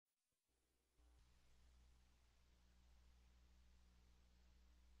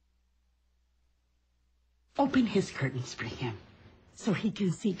Open his curtains for him so he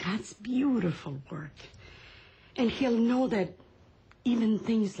can see God's beautiful work. And he'll know that even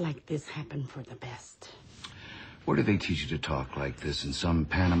things like this happen for the best. Where do they teach you to talk like this? In some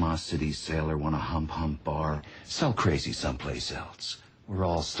Panama City sailor want a hump bar? Sell crazy someplace else. We're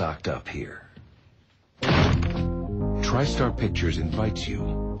all stocked up here. TriStar Pictures invites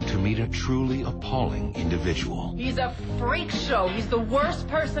you to meet a truly appalling individual. He's a freak show. He's the worst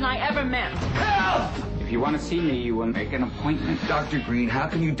person I ever met. Help! If you want to see me, you will make an appointment. Dr. Green, how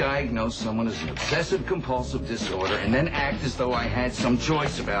can you diagnose someone as an obsessive-compulsive disorder and then act as though I had some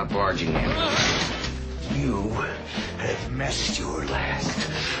choice about barging in? You have messed your last.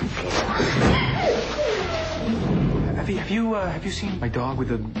 Have you seen my dog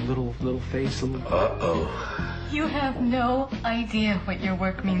with a little face? Uh-oh. You have no idea what your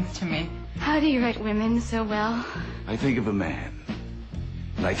work means to me. How do you write women so well? I think of a man,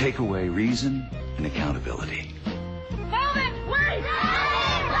 and I take away reason and accountability. Melvin, wait!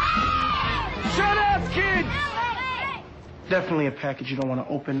 Shut up, kids! Definitely a package you don't want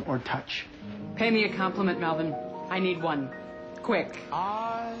to open or touch. Pay me a compliment, Melvin. I need one. Quick.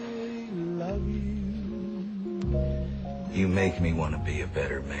 I love you. You make me want to be a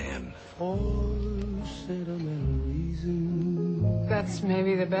better man. That's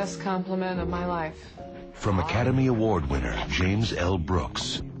maybe the best compliment of my life. From Academy Award winner James L.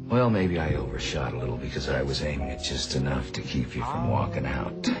 Brooks. Well, maybe I overshot a little because I was aiming at just enough to keep you from walking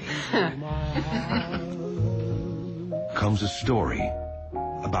out. Comes a story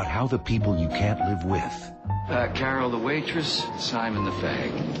about how the people you can't live with Carol the waitress, Simon the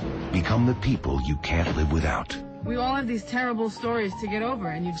fag. become the people you can't live without. We all have these terrible stories to get over,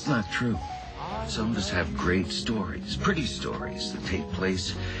 and It's not true. Some of us have great stories, pretty stories that take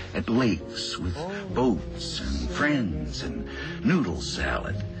place at lakes with boats and friends and noodle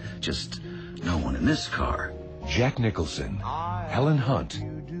salad. Just no one in this car. Jack Nicholson, Helen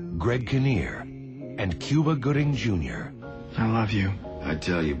Hunt, Greg Kinnear, and Cuba Gooding Jr. I love you. I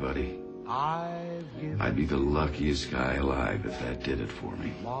tell you, buddy, I'd be the luckiest guy alive if that did it for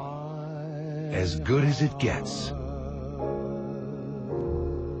me. As good as it gets.